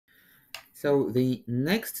So the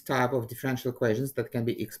next type of differential equations that can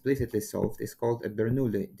be explicitly solved is called a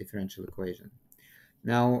Bernoulli differential equation.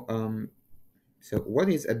 Now, so what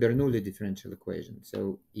is a Bernoulli differential equation?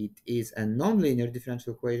 So it is a nonlinear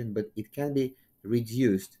differential equation, but it can be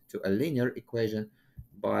reduced to a linear equation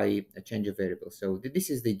by a change of variables. So this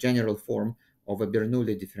is the general form of a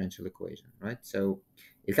Bernoulli differential equation, right? So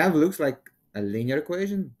it kind of looks like a linear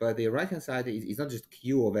equation, but the right-hand side is not just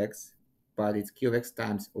q of x, but it's q of x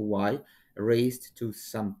times y raised to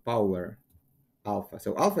some power alpha.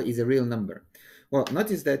 So alpha is a real number. Well,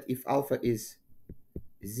 notice that if alpha is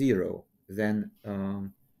 0, then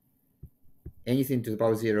anything to the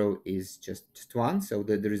power 0 is just 1, so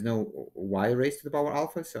that there is no y raised to the power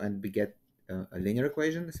alpha, so and we get a linear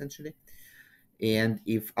equation essentially. And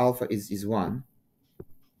if alpha is 1,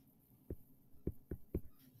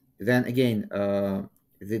 then again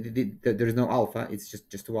there is no alpha, it's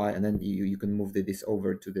just y, and then you can move this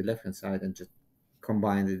over to the left hand side and just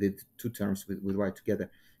combine the two terms with y together,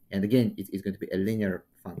 and again it's going to be a linear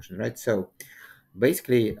function, right? So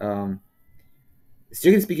basically,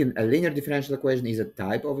 strictly speaking, a linear differential equation is a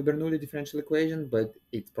type of a Bernoulli differential equation, but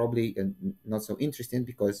it's probably not so interesting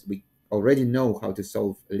because we already know how to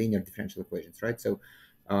solve linear differential equations, right? So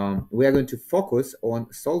we are going to focus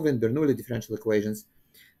on solving Bernoulli differential equations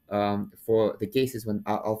for the cases when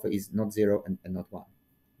alpha is not 0 and not 1.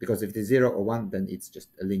 Because if it is 0 or 1, then it's just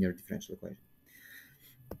a linear differential equation.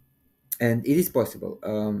 And it is possible.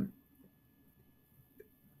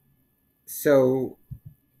 So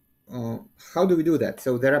how do we do that?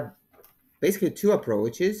 So there are basically two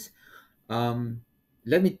approaches.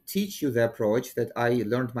 Let me teach you the approach that I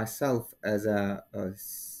learned myself as a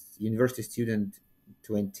university student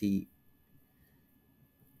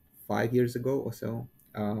 25 years ago or so.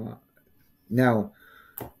 Now,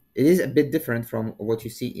 it is a bit different from what you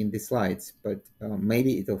see in the slides, but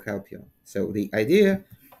maybe it'll help you. So the idea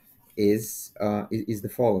is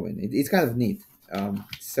the following. It's kind of neat.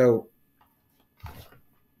 So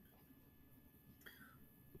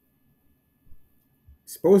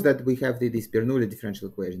suppose that we have this Bernoulli differential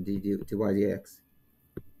equation, dy dx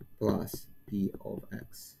plus p of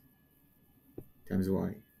x times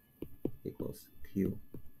y equals q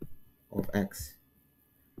of x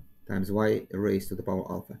times y raised to the power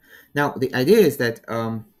alpha. Now, the idea is that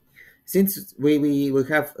since we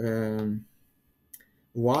have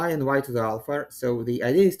y and y to the alpha, so the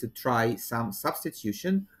idea is to try some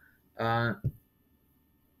substitution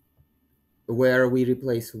where we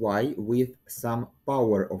replace y with some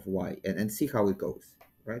power of y and see how it goes,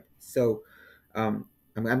 right? So I'm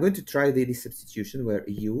going to try this substitution where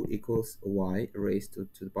u equals y raised to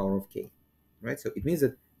the power of k, right? So it means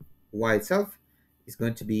that y itself is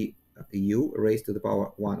going to be u raised to the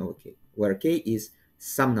power 1 over k, where k is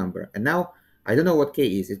some number. And now I don't know what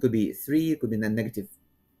k is. It could be 3, it could be negative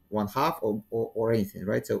 1/2, or anything,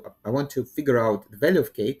 right? So I want to figure out the value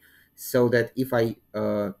of k so that if I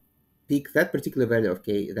pick that particular value of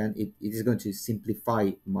k, then it is going to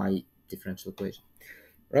simplify my differential equation,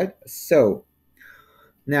 right? So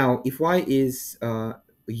now if y is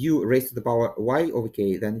u raised to the power y over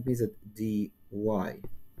k, then it means that dy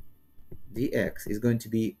dx is going to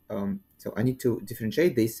be, so I need to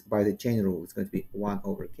differentiate this by the chain rule. It's going to be 1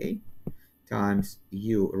 over k times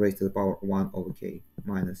u raised to the power 1 over k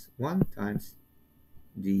minus 1 times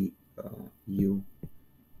du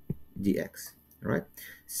dx, right?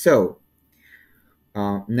 So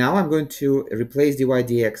now I'm going to replace dy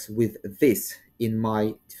dx with this in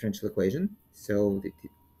my differential equation. So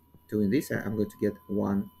doing this, I'm going to get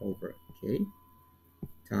 1 over k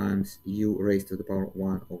times u raised to the power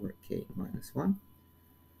 1 over k minus 1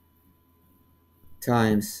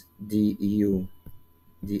 times du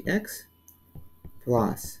dx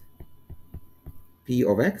plus p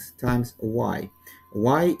of x times y.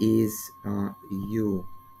 Y is u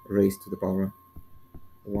raised to the power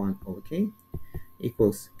 1 over k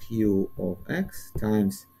equals q of x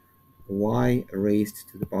times y raised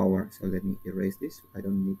to the power, so let me erase this, I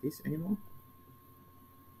don't need this anymore,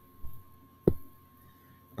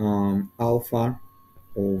 alpha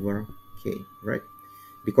over k, right?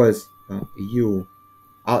 Because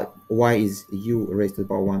y is u raised to the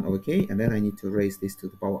power 1 over k, and then I need to raise this to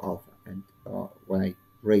the power alpha. And when I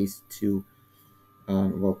raise to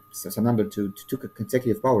well, some number to two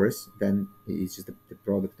consecutive powers, then it's just the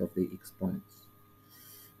product of the exponents.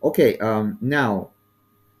 Okay, now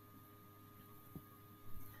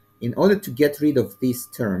in order to get rid of this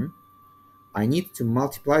term, I need to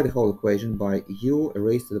multiply the whole equation by u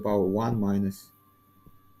raised to the power 1 minus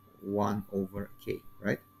 1 over k,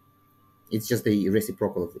 right? It's just the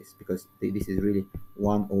reciprocal of this, because this is really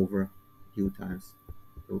 1 over u times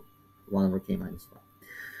 1 over k minus 1.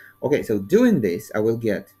 Okay, so doing this, I will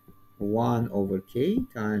get 1 over k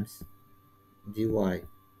times dy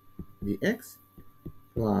dx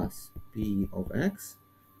plus p of x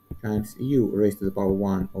times u raised to the power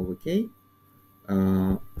 1 over k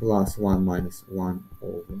plus 1 minus 1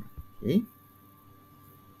 over k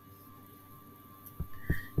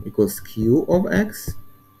equals q of x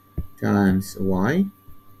times y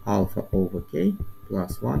alpha over k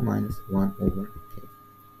plus 1 minus 1 over k.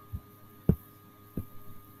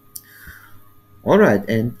 All right,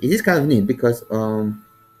 and it is kind of neat because 1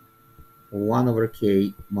 over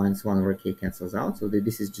k minus 1 over k cancels out, so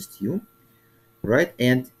this is just u, right?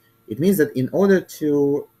 And it means that in order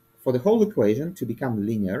for the whole equation to become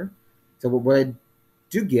linear, so what I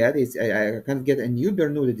do get is I kind of get a new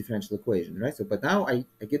Bernoulli differential equation, right? So, but now I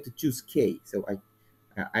get to choose k, so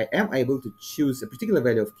I am able to choose a particular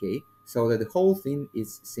value of k so that the whole thing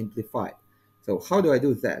is simplified. So how do I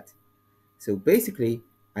do that? So basically,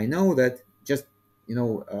 I know that just,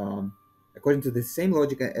 according to the same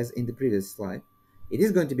logic as in the previous slide, it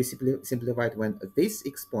is going to be simplified when this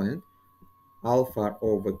exponent, alpha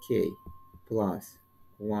over k plus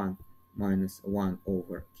 1 minus 1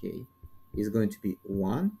 over k, is going to be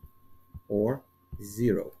 1 or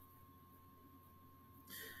 0.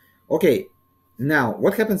 Okay, now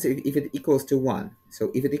what happens if it equals to 1? So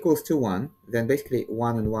if it equals to 1, then basically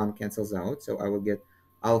 1 and 1 cancels out. So I will get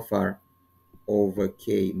alpha over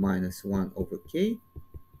k minus 1 over k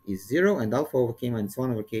is 0, and alpha over k minus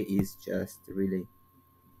 1 over k is just really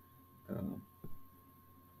uh,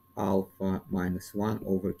 alpha minus 1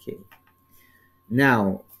 over k.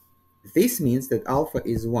 Now, this means that alpha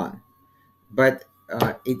is 1, but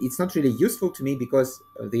it's not really useful to me because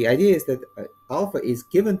the idea is that alpha is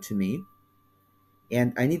given to me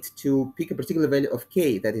and I need to pick a particular value of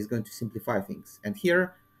k that is going to simplify things. And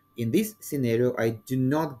here, in this scenario, I do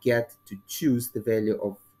not get to choose the value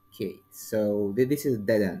of k. So this is a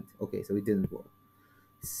dead end. Okay, so it didn't work.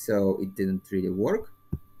 So it didn't really work.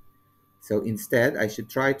 So instead, I should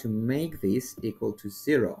try to make this equal to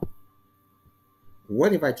 0.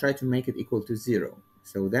 What if I try to make it equal to 0?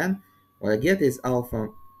 So then what I get is alpha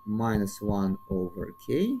minus 1 over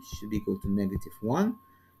k should be equal to negative 1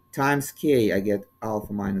 times k. I get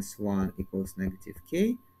alpha minus 1 equals negative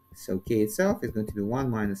k. So k itself is going to be 1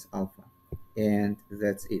 minus alpha. And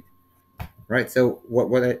that's it. Right? So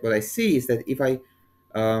what I see is that if I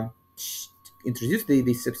uh, introduce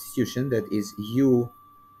the substitution that is u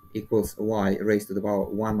equals y raised to the power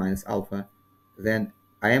 1 minus alpha, then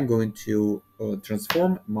I am going to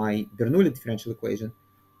transform my Bernoulli differential equation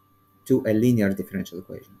to a linear differential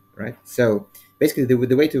equation, right? So basically,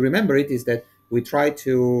 the way to remember it is that we try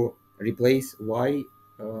to replace y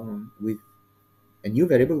with a new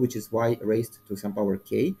variable, which is y raised to some power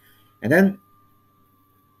k, and then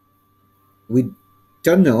we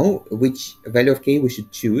don't know which value of k we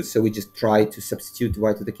should choose, so we just try to substitute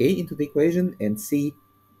y to the k into the equation and see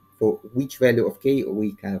for which value of k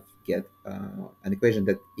we kind of get an equation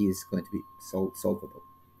that is going to be solvable.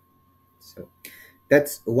 So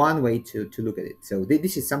that's one way to look at it. So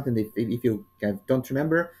this is something that if you kind of don't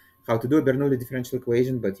remember how to do a Bernoulli differential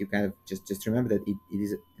equation, but you kind of just remember that it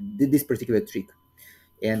is this particular trick.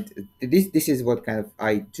 And this is what kind of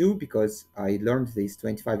I do because I learned this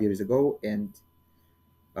 25 years ago, and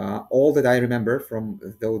all that I remember from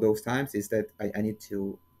those times is that I need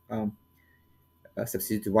to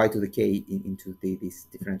substitute y to the k into this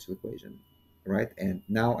differential equation, right? And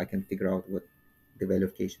now I can figure out what the value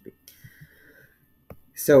of k should be.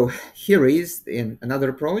 So here is in another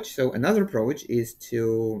approach. So another approach is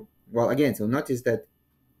to, well, again, so notice that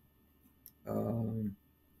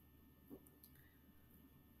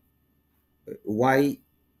y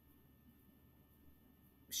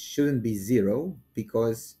shouldn't be 0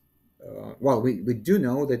 because, well, we do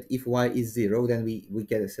know that if y is 0, then we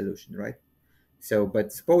get a solution, right? So,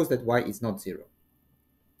 but suppose that y is not 0,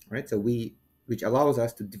 right? So which allows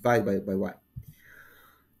us to divide by y.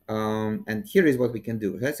 And here is what we can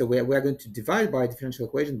do. Okay? So we are going to divide by differential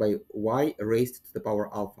equation by y raised to the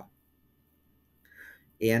power alpha.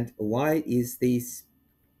 And why is this?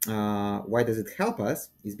 Why does it help us?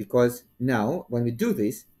 Is because now when we do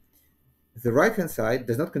this, the right hand side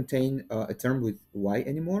does not contain a term with y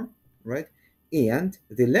anymore, right? And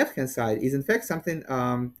the left hand side is in fact something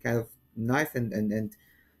kind of nice and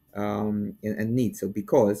neat. So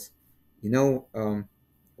because we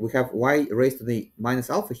have y raised to the minus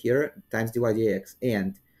alpha here times dy dx,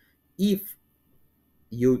 and if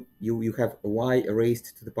you have y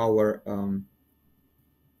raised to the power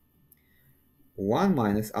 1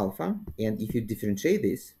 minus alpha, and if you differentiate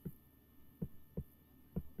this,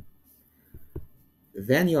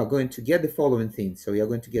 then you are going to get the following thing. So you're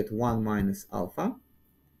going to get 1 minus alpha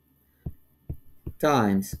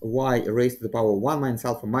times y raised to the power 1 minus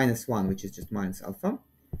alpha minus 1, which is just minus alpha,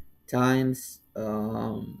 times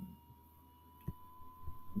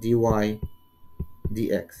dy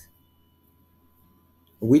dx,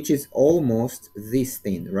 which is almost this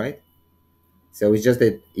thing, right? So it's just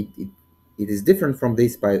that it is different from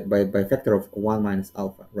this by a factor of 1 minus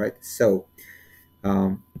alpha, right? So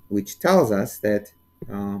which tells us that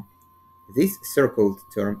this circled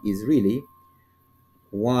term is really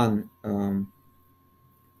 1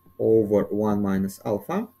 over 1 minus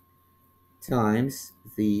alpha times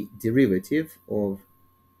the derivative of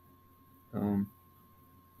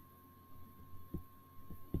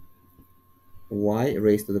y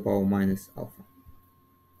raised to the power minus alpha.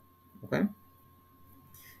 Okay,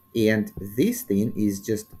 and this thing is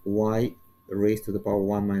just y raised to the power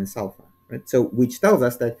 1 minus alpha, right? So which tells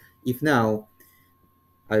us that if now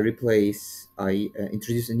I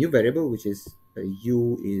introduce a new variable, which is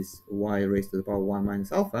u is y raised to the power 1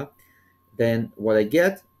 minus alpha, then what I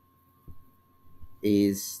get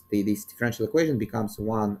is this differential equation becomes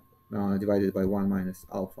 1 divided by 1 minus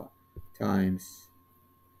alpha times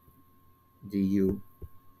du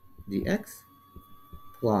dx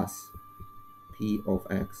plus p of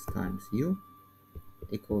x times u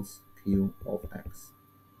equals q of x.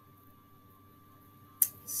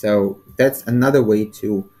 So that's another way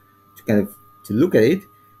to look at it.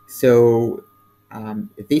 So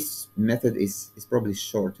this method is probably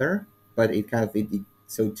shorter, but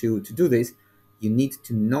so to do this, you need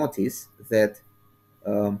to notice that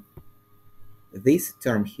this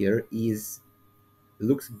term here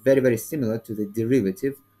looks very similar to the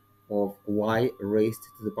derivative of y raised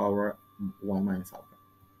to the power 1 minus alpha.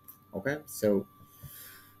 Okay, so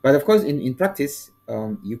but of course in practice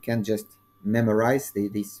you can just memorize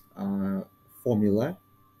this formula.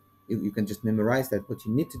 You can just memorize that. What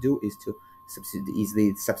you need to do is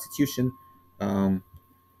the substitution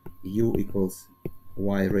u equals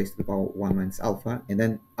y raised to the power 1 minus alpha, and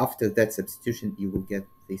then after that substitution you will get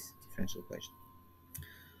this differential equation.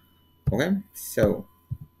 Okay, so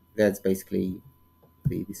that's basically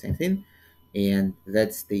the same thing, and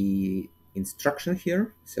that's the instruction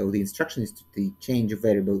here. So the instruction is the change of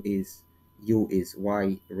variable is u is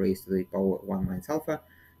y raised to the power 1 minus alpha,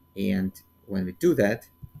 and when we do that,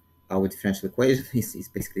 our differential equation is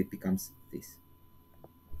basically becomes this.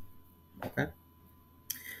 Okay,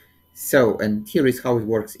 so and here is how it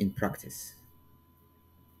works in practice.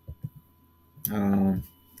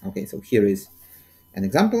 Okay, so here is an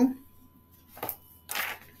example.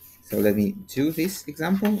 So let me do this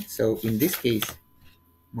example. So in this case,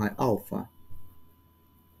 my alpha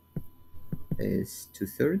is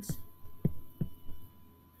 2/3.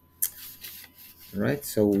 Right,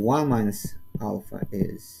 so 1 minus alpha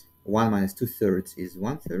is 1 minus 2/3 is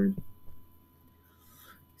 1/3.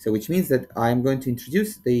 So which means that I'm going to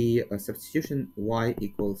introduce the substitution y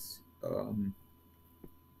equals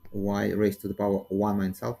y raised to the power 1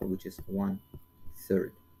 minus alpha, which is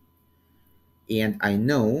 1/3. And I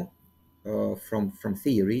know from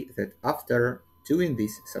theory that after doing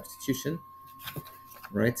this substitution,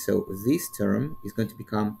 right, so this term is going to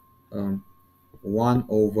become 1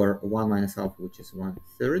 over 1 minus alpha, which is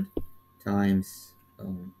 1/3, times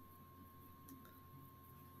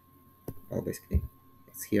well, basically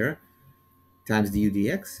it's here, times du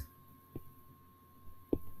dx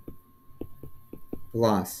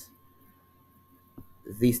plus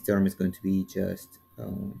this term is going to be just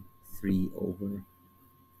 3 over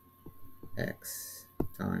x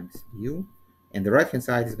times u, and the right hand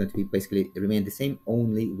side is going to be basically remain the same,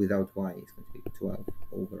 only without y. It's going to be 12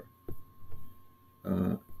 over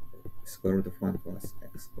square root of 1 plus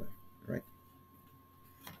x squared, right?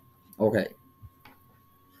 Okay,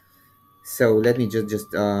 so let me just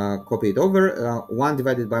copy it over. 1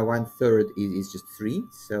 divided by 1/3 is just 3,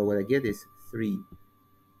 so what I get is 3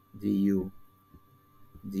 du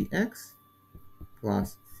dx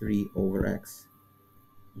plus 3 over x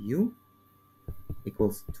u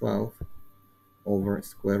equals 12 over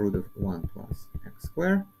square root of 1 plus x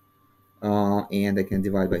squared, and I can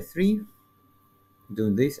divide by 3.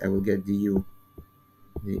 Doing this, I will get du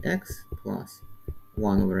dx plus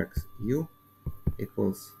 1 over x u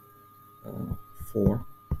equals 4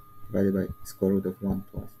 divided by square root of 1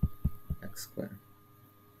 plus x squared.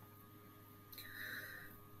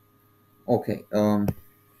 Okay,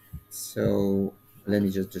 so let me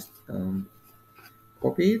just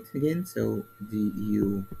copy it again. So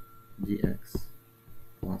du dx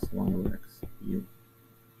plus 1 over x u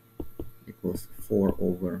equals 4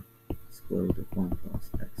 over square root of 1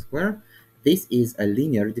 plus x squared. this is a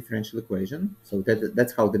linear differential equation, so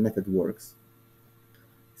that's how the method works.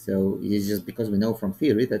 So it's just because we know from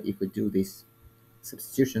theory that if we do this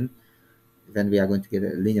substitution, then we are going to get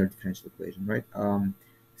a linear differential equation, right?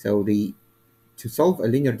 So to solve a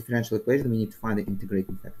linear differential equation, we need to find the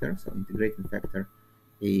integrating factor. So integrating factor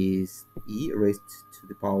is e raised to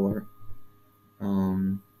the power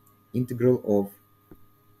integral of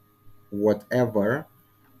whatever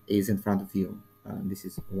is in front of you. This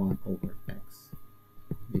is 1 over x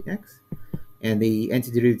dx. And the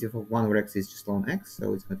antiderivative of 1 over x is just ln x,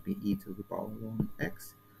 so it's going to be e to the power ln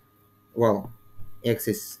x. Well, x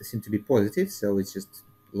is assumed to be positive, so it's just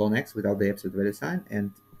ln x without the absolute value sign,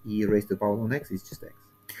 and e raised to the power ln x is just x.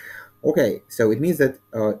 Okay, so it means that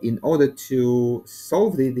in order to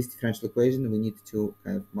solve this differential equation, we need to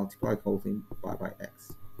kind of multiply the whole thing by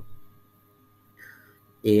x.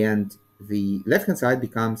 And the left-hand side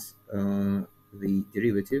becomes the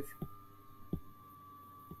derivative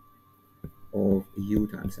of u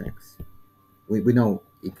times x. We know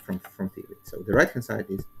it from theory. So the right-hand side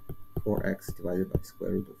is 4x divided by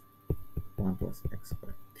square root of 1 plus x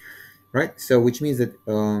squared. Right? So which means that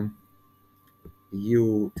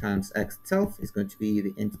u times x itself is going to be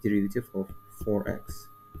the antiderivative of 4x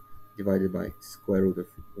divided by square root of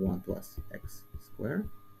 1 plus x squared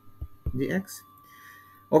dx.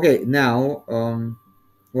 Okay, now,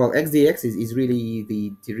 well, x dx is really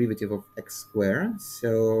the derivative of x squared,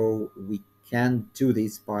 so we can do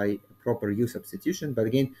this by a proper u substitution. But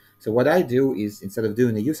again, so what I do is, instead of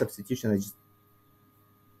doing a u substitution, it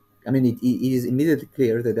is immediately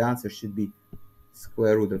clear that the answer should be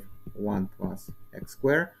square root of 1 plus x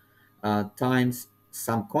squared times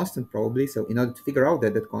some constant probably. So in order to figure out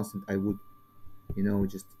that constant, I would,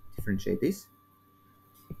 just differentiate this.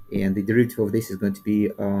 And the derivative of this is going to be,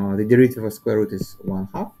 the derivative of square root is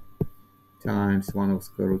 1/2 times 1 over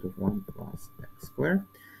square root of 1 plus x squared.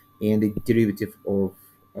 And the derivative of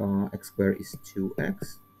x squared is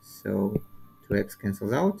 2x. So 2x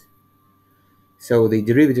cancels out. So the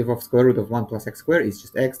derivative of square root of 1 plus x squared is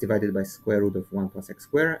just x divided by square root of 1 plus x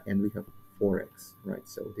squared, and we have 4x, right?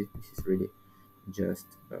 So this is really just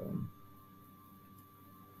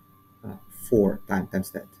 4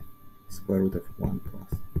 times that, square root of 1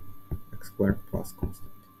 plus x squared plus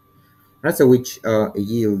constant. Right, so which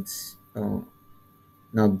yields,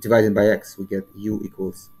 now divided by x, we get u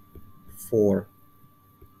equals 4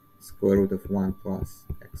 square root of 1 plus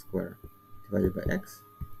x squared divided by x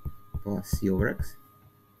plus c over x.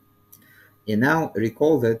 And now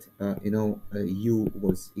recall that, u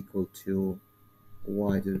was equal to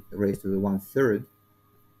y raised to the 1/3.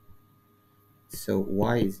 So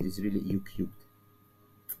y is really u cubed,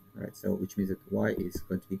 right? So which means that y is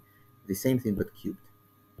going to be the same thing but cubed.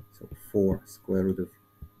 So 4 square root of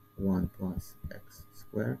 1 plus x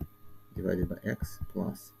squared divided by x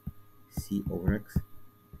plus c over x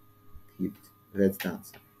cubed. That's the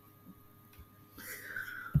answer.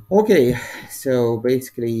 Okay, so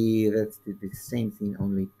basically that's the same thing,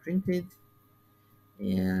 only printed.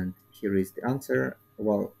 And here is the answer.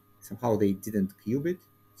 Well, somehow they didn't cube it,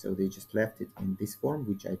 so they just left it in this form,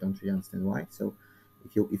 which I don't really understand why. So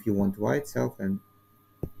if you want y itself, then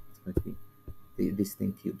it's going to be this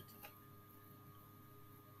thing cubed.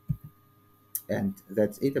 And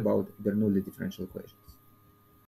that's it about Bernoulli differential equation.